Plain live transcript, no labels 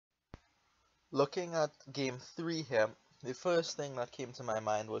Looking at game 3 here, the first thing that came to my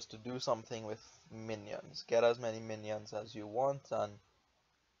mind was to do something with minions. Get as many minions as you want, and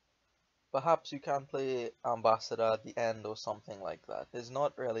perhaps you can play Ambassador at the end or something like that. There's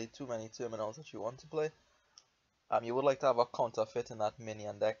not really too many terminals that you want to play. You would like to have a counterfeit in that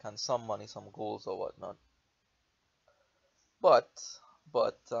minion deck and some money, some goals or whatnot. But,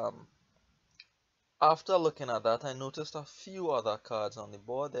 but, after looking at that, I noticed a few other cards on the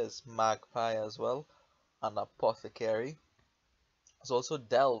board. There's Magpie as well, and Apothecary. There's also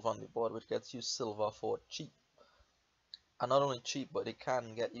Delve on the board, which gets you silver for cheap. And not only cheap, but it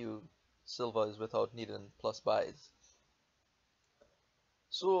can get you silvers without needing plus buys.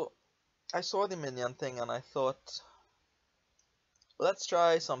 So I saw the minion thing and I thought, let's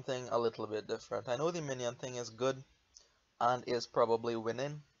try something a little bit different. I know the minion thing is good and is probably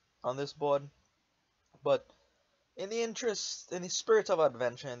winning on this board, but in the spirit of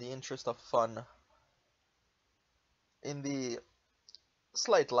adventure, in the interest of fun, in the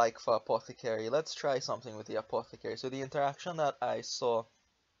slight like for Apothecary, let's try something with the Apothecary. So the interaction that I saw,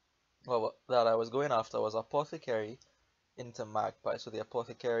 well, that I was going after was Apothecary into Magpie. So the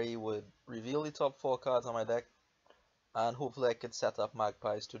Apothecary would reveal the top 4 cards on my deck, and hopefully I could set up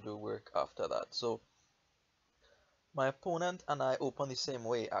Magpies to do work after that. So my opponent and I open the same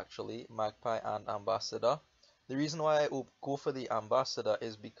way actually, Magpie and Ambassador. The reason why I go for the Ambassador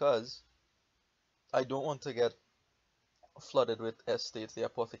is because I don't want to get flooded with estates. The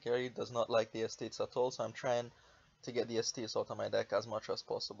Apothecary does not like the estates at all, so I'm trying to get the estates out of my deck as much as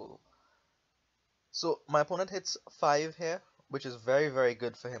possible. So my opponent hits 5 here, which is very, very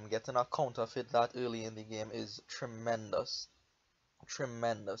good for him. Getting a counterfeit that early in the game is tremendous.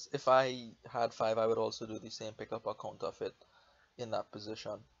 Tremendous. If I had 5, I would also do the same, pick up a counterfeit in that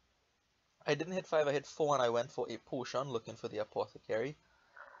position. I didn't hit 5, I hit 4, and I went for a potion looking for the Apothecary.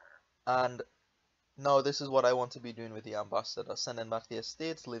 And now this is what I want to be doing with the Ambassador, sending back the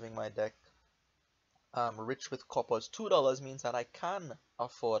estates, leaving my deck rich with coppers. $2 means that I can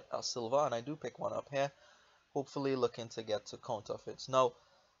afford a silver, and I do pick one up here, hopefully looking to get to counterfeits. Now,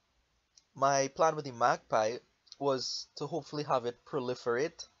 my plan with the Magpie was to hopefully have it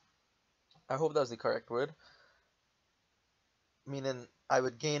proliferate. I hope that's the correct word. Meaning I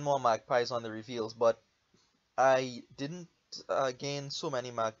would gain more Magpies on the reveals, but I didn't gain so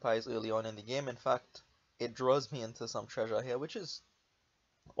many Magpies early on in the game. In fact, it draws me into some treasure here, which is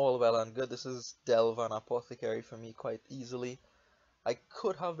all well and good. This is Delve and Apothecary for me quite easily. I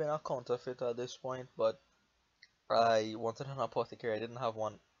could have been a counterfeit at this point, but I wanted an Apothecary. I didn't have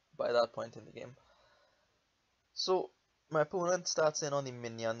one by that point in the game. So my opponent starts in on the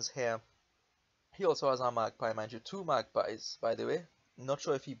minions here. He also has a Magpie, mind you, 2 Magpies, by the way. Not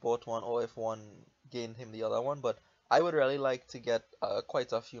sure if he bought one or if one gained him the other one, but I would really like to get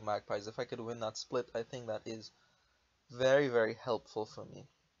quite a few Magpies. If I could win that split, I think that is very, very helpful for me.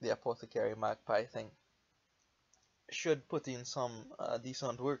 The Apothecary Magpie thing should put in some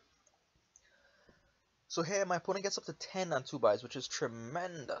decent work. So here my opponent gets up to 10 and 2 buys, which is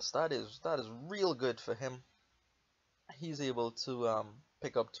tremendous. That is real good for him. He's able to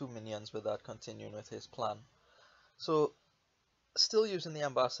pick up 2 minions with that, continuing with his plan. So still using the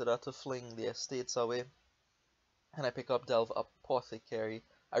Ambassador to fling the estates away, and I pick up Delve Apothecary.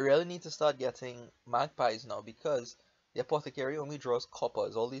 I really need to start getting Magpies now, because the Apothecary only draws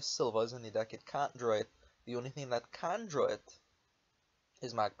coppers. All these silvers in the deck, it can't draw it. The only thing that can draw it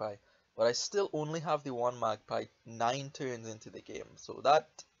is Magpie. But I still only have the 1 Magpie 9 turns into the game. So that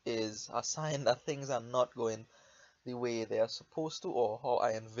is a sign that things are not going the way they are supposed to, or how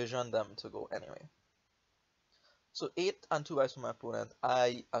I envision them to go anyway. So 8 and 2 buys from my opponent.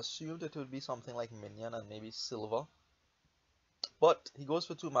 I assumed it would be something like Minion and maybe Silver, but he goes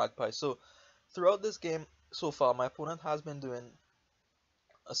for 2 Magpies. So throughout this game so far, my opponent has been doing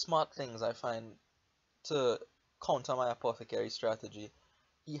smart things, I find, to counter my Apothecary strategy.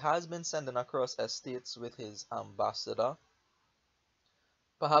 He has been sending across estates with his Ambassador,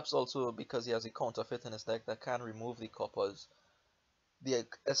 perhaps also because he has a counterfeit in his deck that can remove the coppers. The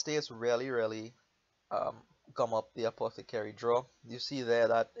estates really gum up the Apothecary draw. You see there,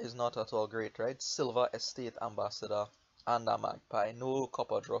 that is not at all great, right? Silver, estate, Ambassador, and a Magpie. No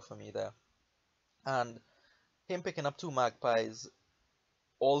copper draw for me there. And him picking up 2 Magpies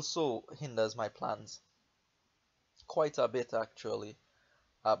also hinders my plans quite a bit, actually.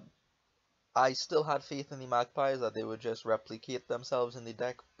 I still had faith in the Magpies that they would just replicate themselves in the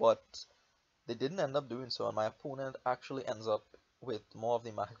deck, but they didn't end up doing so, and my opponent actually ends up with more of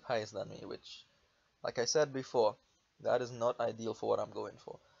the Magpies than me, which, like I said before, that is not ideal for what I'm going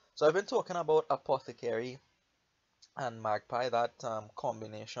for. So I've been talking about Apothecary and Magpie, that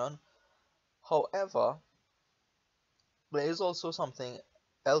combination. However, there is also something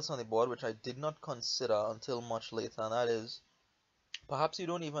else on the board which I did not consider until much later, and that is perhaps you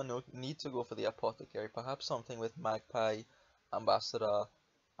don't even need to go for the Apothecary. Perhaps something with Magpie, Ambassador,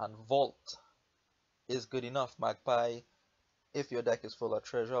 and Vault is good enough. Magpie, if your deck is full of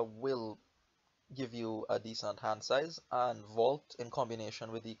treasure, will give you a decent hand size, and Vault in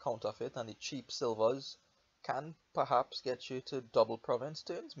combination with the Counterfeit and the cheap silvers can perhaps get you to double province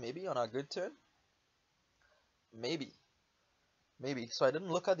turns, maybe on a good turn. Maybe. Maybe. So I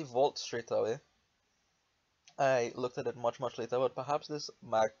didn't look at the Vault straight away. I looked at it much later, but perhaps this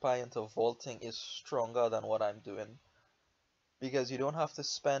Magpie into vaulting is stronger than what I'm doing. Because you don't have to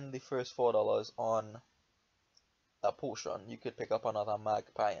spend the first $4 on a potion. You could pick up another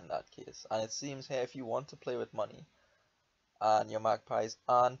Magpie in that case. And it seems here if you want to play with money, and your Magpies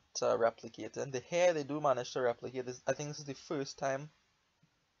aren't replicating, the here they do manage to replicate. I think this is the first time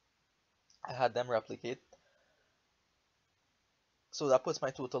I had them replicate. So that puts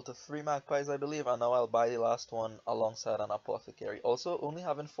my total to 3 Magpies, I believe, and now I'll buy the last one alongside an Apothecary. Also, only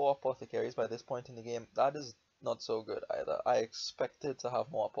having 4 Apothecaries by this point in the game, that is not so good either. I expected to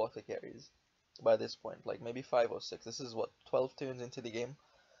have more Apothecaries by this point, like maybe 5 or 6. This is what, 12 turns into the game?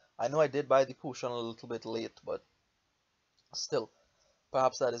 I know I did buy the potion a little bit late, but still,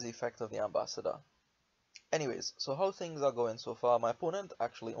 perhaps that is the effect of the Ambassador. Anyways, so how things are going so far, my opponent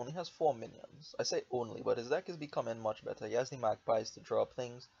actually only has 4 minions. I say only, but his deck is becoming much better. He has the Magpies to drop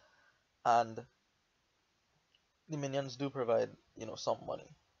things, and the minions do provide, you know, some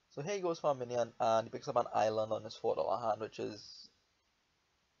money. So here he goes for a minion, and he picks up an island on his $4 hand, which is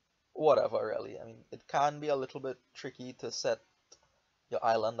whatever, really. I mean, it can be a little bit tricky to set your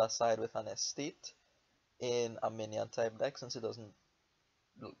island aside with an estate in a minion type deck, since it doesn't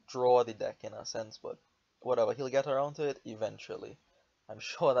draw the deck in a sense, but whatever, he'll get around to it eventually. I'm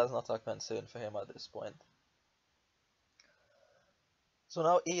sure that's not a concern for him at this point. So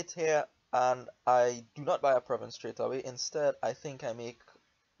now 8 here, and I do not buy a province straight away. Instead, I think I make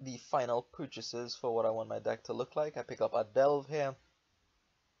the final purchases for what I want my deck to look like. I pick up a Delve here,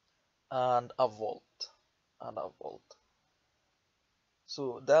 and a Vault, and a Vault.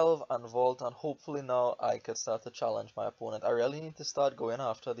 So Delve and Vault, and hopefully now I could start to challenge my opponent. I really need to start going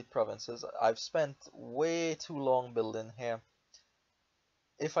after the provinces. I've spent way too long building here.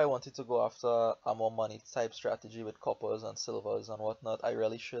 If I wanted to go after a more money type strategy with coppers and silvers and whatnot, I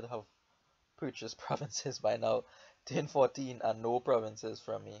really should have purchased provinces by now. Turn 14 and no provinces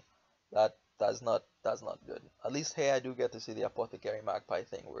from me. That's not good. At least here I do get to see the Apothecary Magpie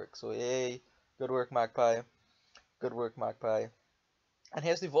thing work. So yay, good work Magpie. Good work Magpie. And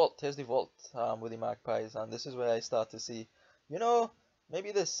here's the vault with the Magpies, and this is where I start to see, you know,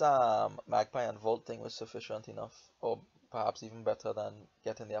 maybe this Magpie and Vault thing was sufficient enough, or perhaps even better than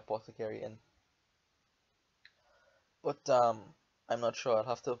getting the Apothecary in. But I'm not sure, I'll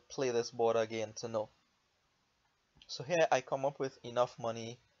have to play this board again to know. So here I come up with enough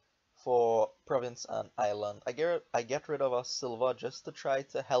money for province and island. I get rid of a silver just to try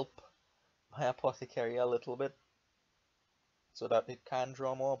to help my Apothecary a little bit, so that it can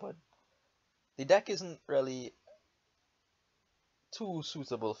draw more, but the deck isn't really too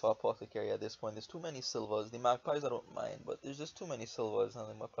suitable for Apothecary at this point. There's too many silvers. The Magpies I don't mind, but there's just too many silvers, and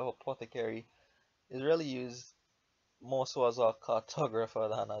the Apothecary is really used more so as a cartographer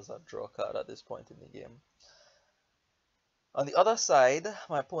than as a draw card at this point in the game. On the other side,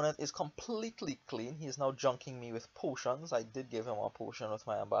 my opponent is completely clean. He is now junking me with potions. I did give him a potion with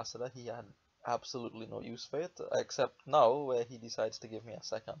my Ambassador. He had absolutely no use for it, except now where he decides to give me a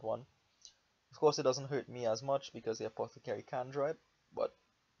second one. Of course it doesn't hurt me as much because the Apothecary can draw it, but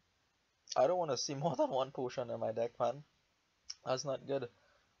I don't want to see more than one potion in my deck, man. That's not good.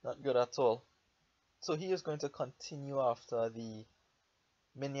 Not good at all. So he is going to continue after the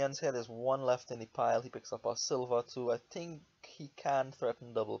minions here. There's one left in the pile. He picks up a silver too. I think he can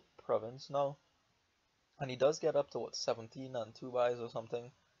threaten double province now. And he does get up to what, 17 and 2 buys or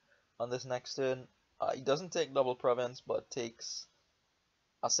something on this next turn. He doesn't take double province, but takes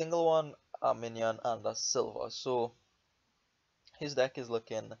a single one, a minion, and a silver. So his deck is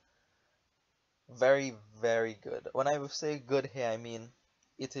looking very, very good. When I say good here, I mean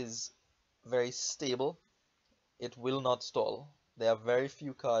it is very stable. It will not stall. There are very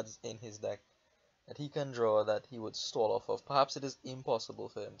few cards in his deck that he can draw that he would stall off of. Perhaps it is impossible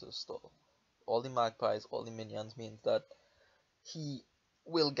for him to stall. All the Magpies, all the minions means that he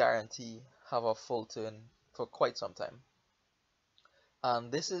will guarantee have a full turn for quite some time.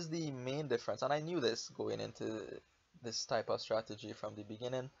 And this is the main difference, and I knew this going into this type of strategy from the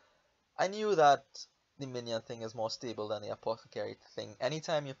beginning. I knew that the Minion thing is more stable than the Apothecary thing.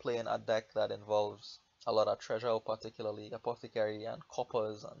 Anytime you're playing a deck that involves a lot of treasure, particularly Apothecary and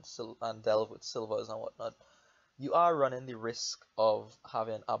coppers and delve with silvers and whatnot, you are running the risk of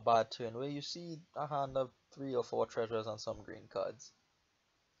having a bad turn where you see a hand of 3 or 4 treasures and some green cards.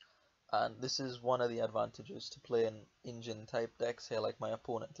 And this is one of the advantages to playing engine type decks here like my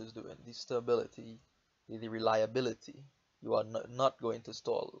opponent is doing. The stability, the reliability. You are not going to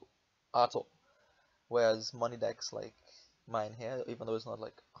stall at all. Whereas money decks like mine here, even though it's not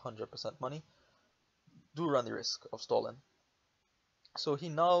like 100% money, do run the risk of stalling. So he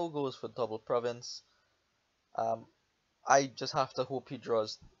now goes for double province. I just have to hope he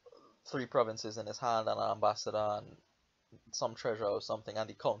draws 3 provinces in his hand and an ambassador and some treasure or something and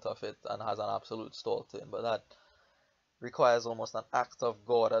the counterfeit and has an absolute stall turn, but that requires almost an act of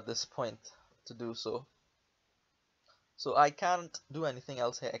God at this point to do so. So I can't do anything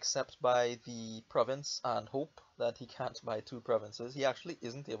else here except buy the province and hope that he can't buy 2 provinces. He actually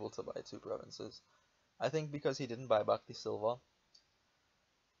isn't able to buy 2 provinces. I think because he didn't buy back the silver.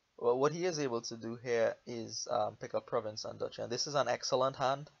 Well, what he is able to do here is pick up province and duchy, and this is an excellent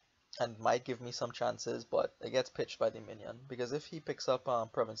hand and might give me some chances, but it gets pitched by the minion, because if he picks up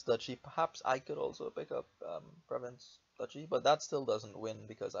province duchy, perhaps I could also pick up province duchy, but that still doesn't win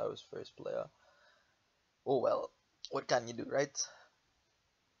because I was first player. Oh well, what can you do, right?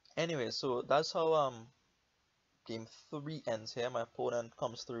 Anyway, so that's how game 3 ends here. My opponent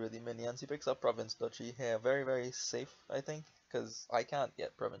comes through with the minions. He picks up province duchy here, very safe, I think, because I can't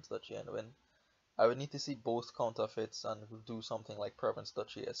get province duchy and win. I would need to see both counterfeits and do something like province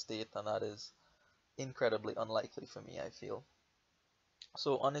duchy estate, and that is incredibly unlikely for me, I feel.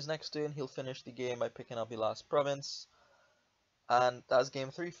 So on his next turn, he'll finish the game by picking up the last province, and that's game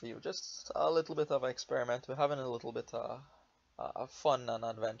 3 for you. Just a little bit of an experiment. We're having a little bit of fun and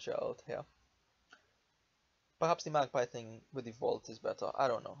adventure out here. Perhaps the Magpie thing with the vault is better. I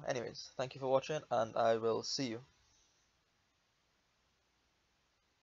don't know. Anyways, thank you for watching, and I will see you